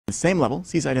the same level,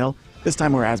 Seaside Hill. This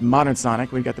time we're as Modern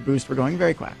Sonic. We've got the boost. We're going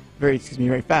very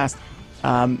fast.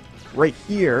 Right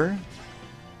here,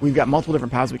 we've got multiple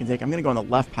different paths we can take. I'm going to go on the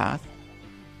left path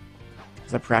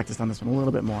because I practiced on this one a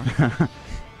little bit more.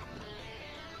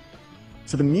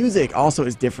 So the music also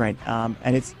is different,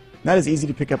 and it's not as easy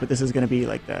to pick up, but this is going to be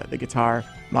like the guitar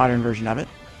modern version of it.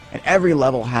 And every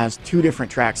level has 2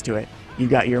 different tracks to it. You've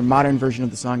got your modern version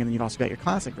of the song, and then you've also got your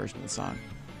classic version of the song.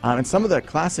 And some of the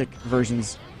classic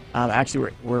versions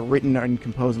actually were written and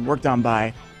composed and worked on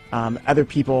by other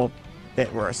people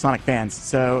that were Sonic fans.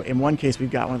 So in one case, we've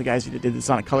got one of the guys who did the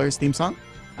Sonic Colors theme song.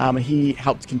 He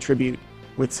helped contribute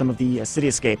with some of the City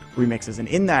Escape remixes. And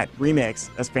in that remix,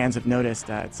 as fans have noticed,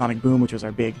 at Sonic Boom, which was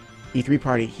our big E3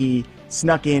 party, he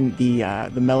snuck in the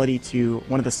melody to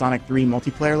one of the Sonic 3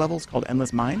 multiplayer levels called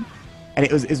Endless Mine. And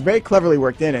it was very cleverly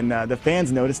worked in, and the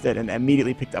fans noticed it and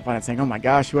immediately picked up on it, saying, "Oh my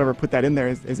gosh, whoever put that in there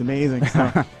is amazing."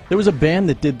 So, there was a band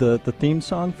that did the theme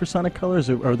song for Sonic Colors,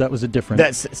 or that was a different...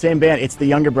 That same band. It's the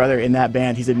younger brother in that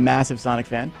band. He's a massive Sonic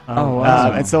fan. Oh,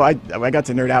 wow. And so I got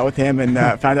to nerd out with him and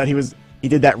found out he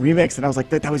did that remix, and I was like,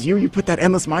 that was you? You put that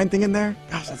Endless Mine thing in there?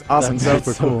 Gosh, that's awesome.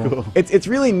 That's super cool. It's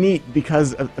really neat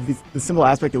because of the simple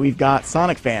aspect that we've got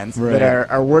Sonic fans that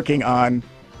are working on,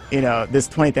 this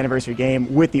 20th anniversary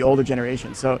game with the older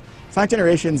generation. So Sonic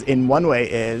Generations in one way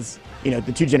is,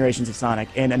 the 2 generations of Sonic.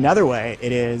 In another way,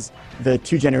 it is the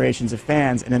 2 generations of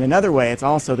fans. And in another way, it's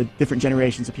also the different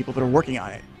generations of people that are working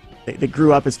on it. They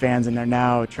grew up as fans and are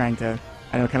now trying to,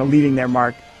 kind of leaving their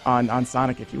mark on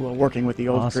Sonic, if you will, working with the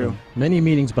old crew. Many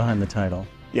meanings behind the title.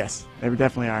 Yes, there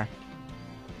definitely are.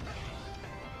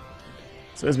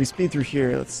 So as we speed through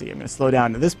here, let's see, I'm going to slow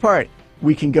down. Now this part,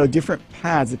 we can go different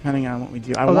paths depending on what we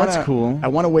do. That's cool. I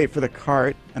want to wait for the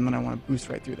cart, and then I want to boost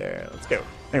right through there. Let's go.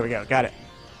 There we go. Got it.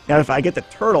 Now if I get the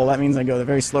turtle, that means I go the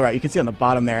very slow route. You can see on the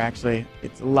bottom there, actually,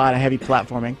 it's a lot of heavy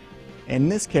platforming. In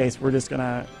this case, we're just going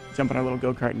to jump on our little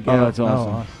go-kart and go. Oh, that's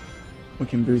awesome. We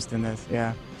can boost in this,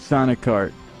 yeah. Sonic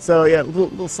Kart. So yeah,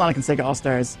 little Sonic and Sega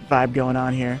All-Stars vibe going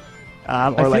on here.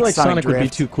 I feel like Sonic would be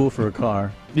too cool for a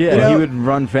car. Yeah, he would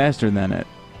run faster than it.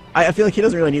 I feel like he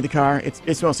doesn't really need the car.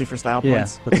 It's mostly for style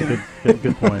points. Yeah, that's a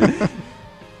good point. So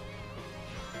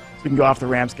we can go off the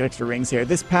ramps, get extra rings here.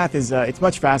 This path is it's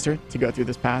much faster to go through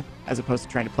this path as opposed to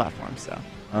trying to platform. So,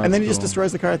 and then he just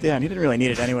destroys the car at the end. He didn't really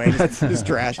need it anyway. He just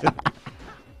trashed it.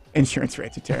 Insurance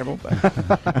rates are terrible,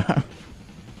 but.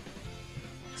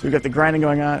 So we've got the grinding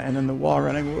going on, and then the wall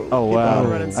running. Whoa, oh wow,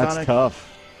 running that's Sonic.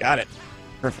 tough. Got it.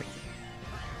 Perfect.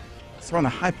 So we're on the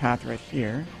high path right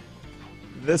here.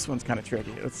 This one's kind of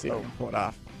tricky. Let's see if we can pull it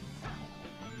off.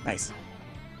 Nice.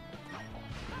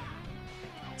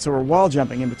 So we're wall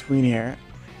jumping in between here.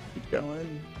 Keep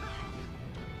going.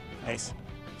 Nice.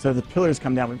 So the pillars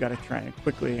come down. We've got to try and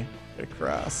quickly get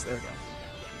across. There we go.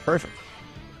 Perfect.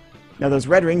 Now those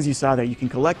red rings you saw there, you can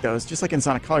collect those. Just like in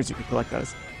Sonic Colors, you can collect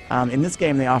those. In this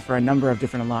game, they offer a number of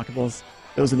different unlockables.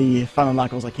 Those are the fun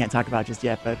unlockables I can't talk about just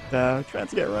yet, but trying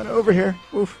to get run over here.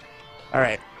 Oof. All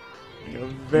right. Go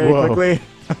very quickly.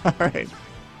 All right.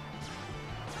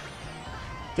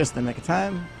 Just in the nick of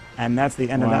time, and that's the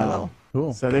end of that level.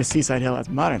 Cool. So there's Seaside Hill as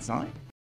Modern Sonic.